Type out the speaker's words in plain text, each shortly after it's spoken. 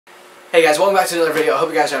Hey guys, welcome back to another video. I hope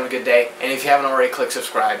you guys are having a good day, and if you haven't already, click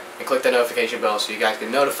subscribe and click that notification bell so you guys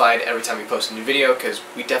get notified every time we post a new video, because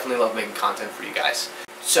we definitely love making content for you guys.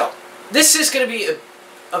 So, this is going to be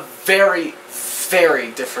a very,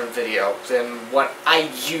 very different video than what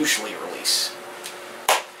I usually release.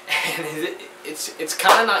 And it's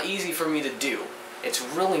kind of not easy for me to do. It's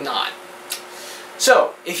really not.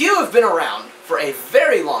 So, if you have been around for a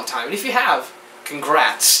very long time, and if you have,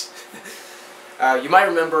 congrats. You might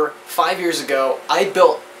remember 5 years ago, I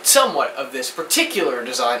built somewhat of this particular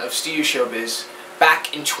design of Studio ShowBiz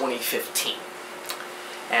back in 2015.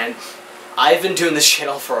 And I've been doing this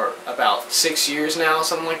channel for about 6 years now,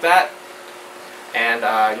 something like that.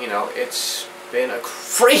 And, you know, it's been a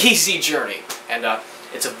crazy journey. And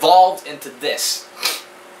it's evolved into this,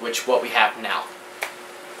 which what we have now.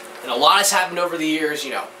 And a lot has happened over the years,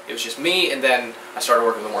 you know. It was just me, and then I started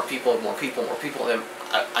working with more people, and then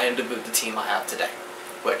I ended up with the team I have today,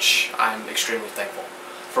 which I'm extremely thankful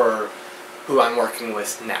for who I'm working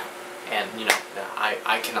with now. And, you know,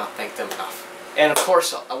 I cannot thank them enough. And, of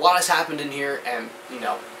course, a lot has happened in here, and, you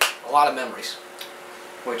know, a lot of memories,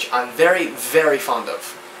 which I'm very, very fond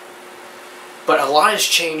of. But a lot has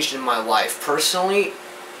changed in my life, personally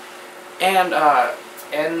and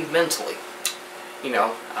mentally. You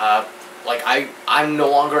know, like I'm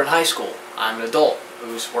no longer in high school. I'm an adult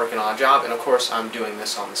who's working on a job, and of course I'm doing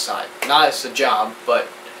this on the side. Not as a job, but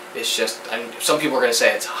it's just, some people are going to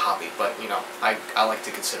say it's a hobby, but you know, I like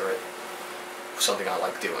to consider it something I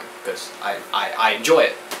like doing, because I enjoy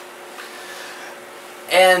it.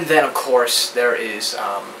 And then of course there is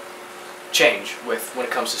change when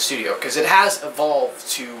it comes to studio, because it has evolved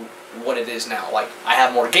to what it is now. Like, I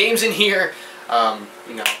have more games in here.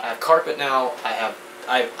 You know, I have carpet now.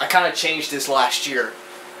 I kind of changed this last year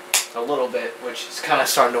a little bit, which is kind of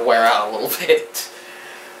starting to wear out a little bit.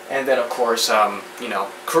 And then, of course, you know,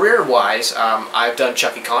 career-wise, I've done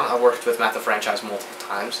Chucky Con. I worked with Matt the Franchise multiple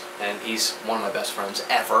times, and he's one of my best friends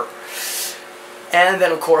ever. And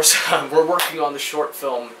then, of course, we're working on the short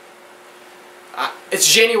film. It's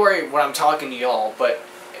January when I'm talking to y'all, and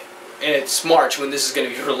it's March when this is going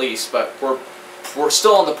to be released, but we're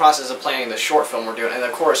still in the process of planning the short film we're doing. And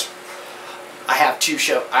of course, I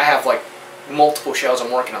have like multiple shows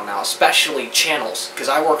I'm working on now, especially channels, because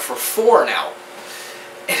I work for 4 now.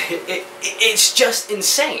 And it's just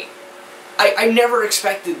insane. I never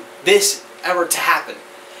expected this ever to happen.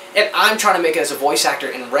 And I'm trying to make it as a voice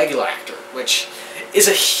actor and regular actor, which is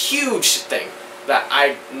a huge thing that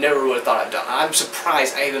I never would have thought I'd done. I'm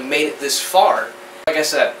surprised I even made it this far. Like I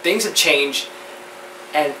said, things have changed,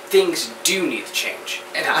 and things do need to change.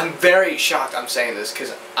 And I'm very shocked I'm saying this,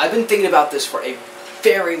 because I've been thinking about this for a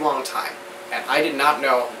very long time, and I did not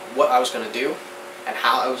know what I was going to do and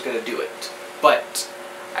how I was going to do it. But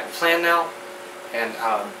I have a plan now, and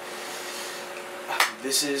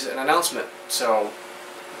this is an announcement. So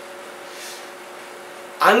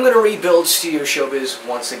I'm going to rebuild Studio ShowBiz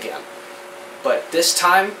once again. But this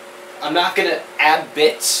time, I'm not going to add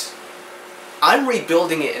bits. I'm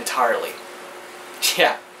rebuilding it entirely.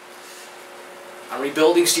 Yeah. I'm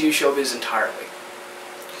rebuilding Studio ShowBiz entirely.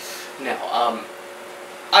 Now,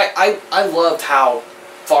 I loved how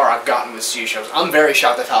far I've gotten with Studio ShowBiz. I'm very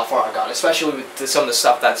shocked at how far I've gotten, especially with some of the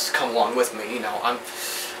stuff that's come along with me. You know,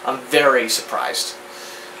 I'm very surprised.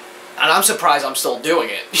 And I'm surprised I'm still doing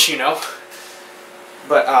it, you know?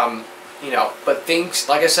 But, you know, but things,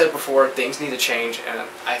 like I said before, things need to change, and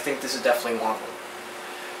I think this is definitely one of them.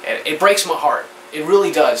 And it breaks my heart. It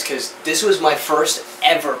really does, because this was my first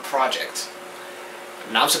ever project.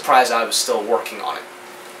 And I'm surprised I was still working on it.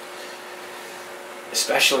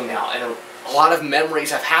 Especially now. And a lot of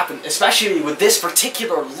memories have happened, especially with this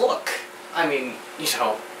particular look. I mean, you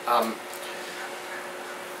know, I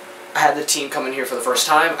had the team come in here for the first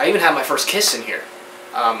time. I even had my first kiss in here.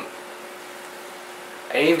 I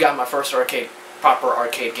even got my first proper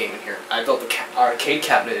arcade game in here. I built the arcade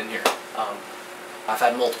cabinet in here. I've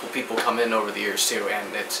had multiple people come in over the years too,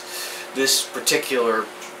 and this particular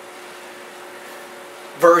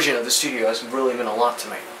version of the studio has really meant a lot to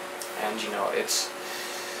me. And you know, it's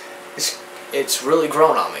really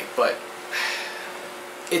grown on me, but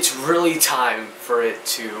it's really time for it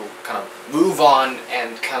to kind of move on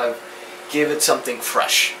and kind of give it something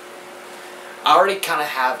fresh. I already kind of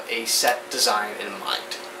have a set design in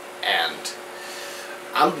mind, and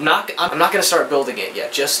I'm not going to start building it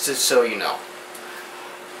yet, just so you know.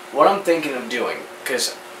 What I'm thinking of doing,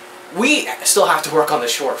 because we still have to work on the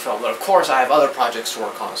short film, but of course I have other projects to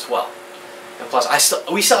work on as well. And plus,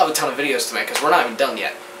 we still have a ton of videos to make, because we're not even done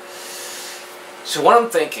yet. So what I'm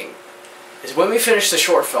thinking is, when we finish the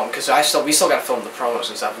short film, because we still got to film the promos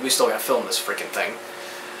and stuff, we still got to film this freaking thing.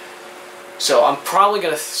 So I'm probably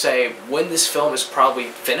going to say when this film is probably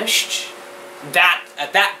finished,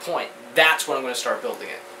 at that point, that's when I'm going to start building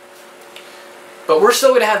it. But we're still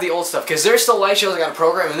going to have the old stuff, because there's still light shows I got to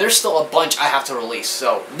program, and there's still a bunch I have to release.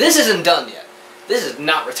 So this isn't done yet. This is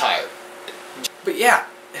not retired. But yeah,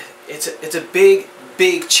 it's a big,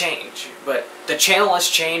 big change. But the channel has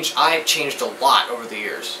changed. I've changed a lot over the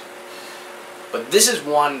years. But this is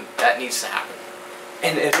one that needs to happen.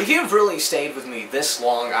 And if you've really stayed with me this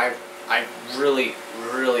long, I really,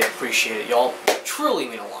 really appreciate it. Y'all truly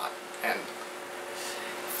mean a lot. And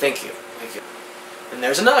thank you. Thank you. And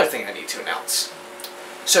there's another thing I need to announce.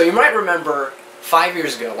 So you might remember 5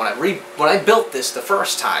 years ago when I built this the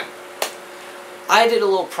first time, I did a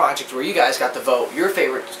little project where you guys got to vote your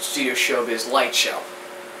favorite Studio ShowBiz light show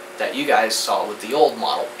that you guys saw with the old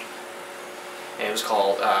model. And it was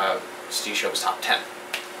called Studio ShowBiz Top 10.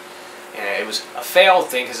 And it was a failed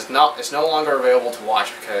thing because it's no longer available to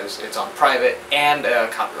watch because it's on private and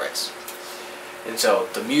copyrights. And so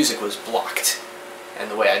the music was blocked.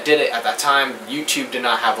 And the way I did it at that time, YouTube did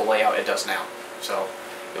not have the layout it does now. So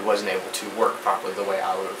it wasn't able to work properly the way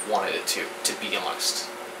I would have wanted it to be honest.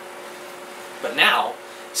 But now,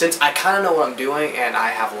 since I kind of know what I'm doing and I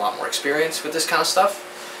have a lot more experience with this kind of stuff,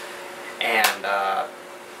 and I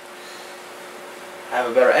have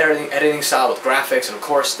a better editing style with graphics, and of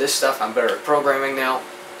course this stuff I'm better at programming now,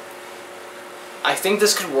 I think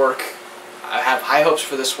this could work. I have high hopes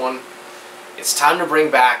for this one. It's time to bring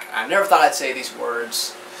back, I never thought I'd say these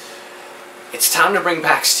words, it's time to bring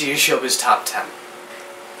back Studio ShowBiz Top 10.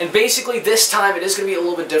 And basically this time it is going to be a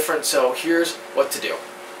little bit different, so here's what to do.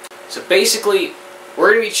 So basically,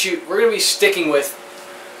 we're going to be sticking with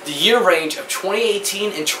the year range of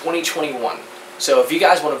 2018 and 2021. So if you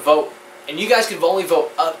guys want to vote, and you guys can only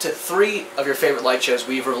vote up to 3 of your favorite light shows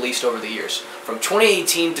we've released over the years, from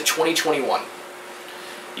 2018 to 2021.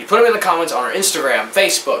 You put them in the comments on our Instagram,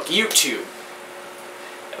 Facebook, YouTube,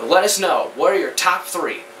 and let us know what are your top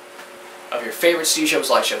 3 of your favorite Studio ShowBiz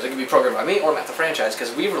light shows. It can be programmed by me or Matt the Franchise,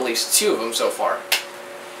 because we've released 2 of them so far.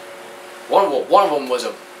 One of them was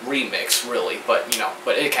a remix, really, but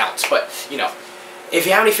but it counts. But if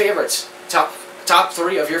you have any favorites, top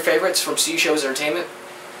 3 of your favorites from Studio ShowBiz Entertainment,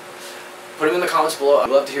 put them in the comments below. I'd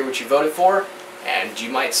love to hear what you voted for, and you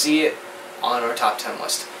might see it on our top 10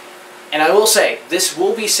 list. And I will say, this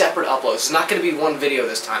will be separate uploads. It's not going to be one video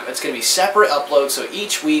this time. It's going to be separate uploads, so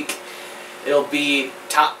each week it'll be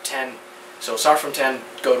top 10. So start from 10,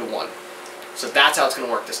 go to 1. So that's how it's going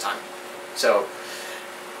to work this time. So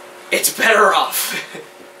it's better off.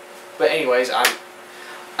 But anyways,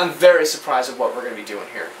 I'm very surprised at what we're going to be doing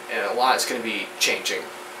here, and a lot is going to be changing.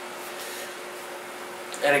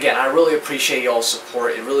 And again, I really appreciate y'all's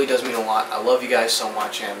support. It really does mean a lot. I love you guys so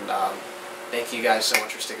much, and thank you guys so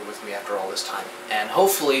much for sticking with me after all this time. And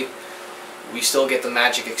hopefully, we still get the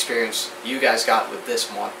magic experience you guys got with this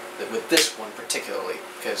one particularly,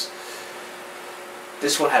 because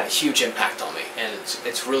this one had a huge impact on me, and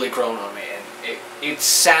it's really grown on me, and it's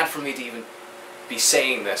sad for me to even be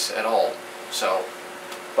saying this at all. So,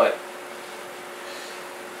 but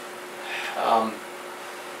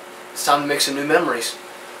it's time to make some new memories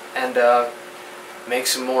and make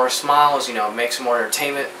some more smiles, make some more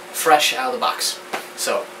entertainment fresh out of the box.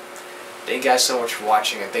 So thank you guys so much for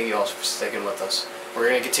watching, and thank you all for sticking with us. We're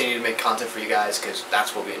going to continue to make content for you guys because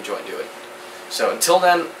that's what we enjoy doing. So until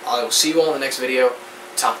then, I will see you all in the next video.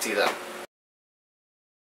 Talk to you then.